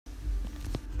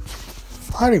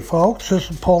Howdy, folks. This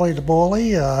is Paulie the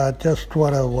Bully. Just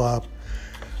want to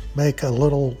make a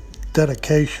little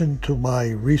dedication to my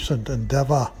recent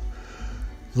endeavor,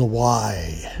 The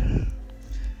Why.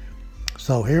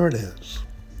 So here it is.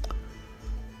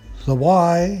 The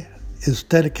Why is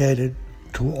dedicated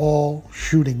to all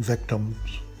shooting victims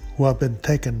who have been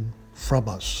taken from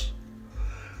us.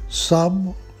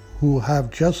 Some who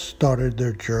have just started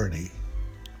their journey.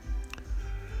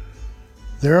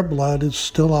 Their blood is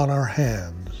still on our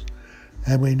hands,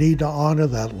 and we need to honor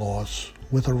that loss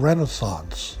with a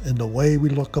renaissance in the way we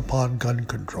look upon gun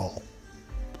control,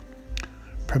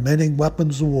 permitting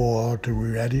weapons of war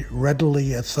to be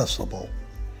readily accessible.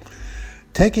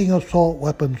 Taking assault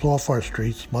weapons off our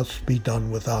streets must be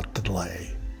done without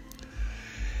delay.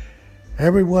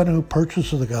 Everyone who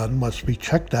purchases a gun must be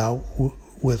checked out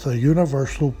with a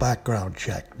universal background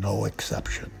check, no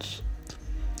exceptions.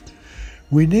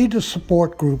 We need to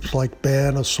support groups like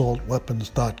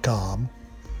BanAssaultWeapons.com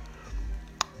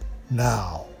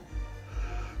now.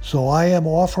 So I am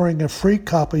offering a free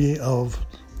copy of,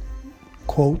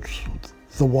 quotes,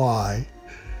 The Why,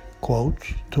 quotes,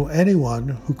 to anyone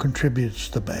who contributes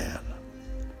to BAN.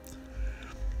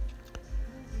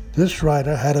 This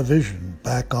writer had a vision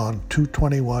back on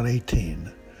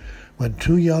 2/21/18 when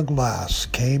two young lass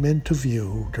came into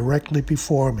view directly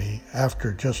before me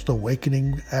after just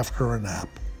awakening after a nap.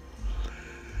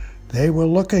 They were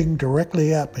looking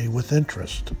directly at me with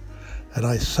interest, and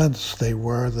I sensed they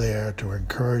were there to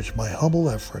encourage my humble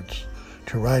efforts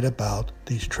to write about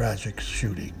these tragic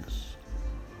shootings.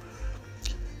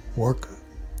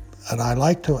 And I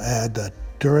like to add that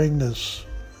during this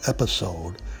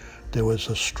episode, there was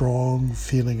a strong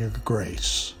feeling of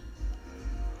grace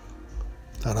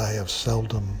that I have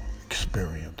seldom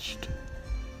experienced.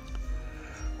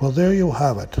 Well, there you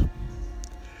have it.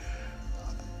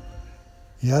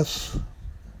 Yes,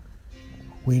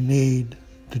 we need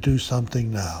to do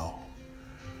something now.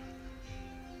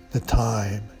 The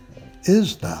time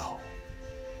is now.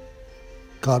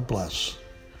 God bless.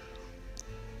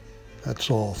 That's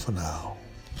all for now.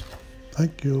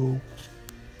 Thank you.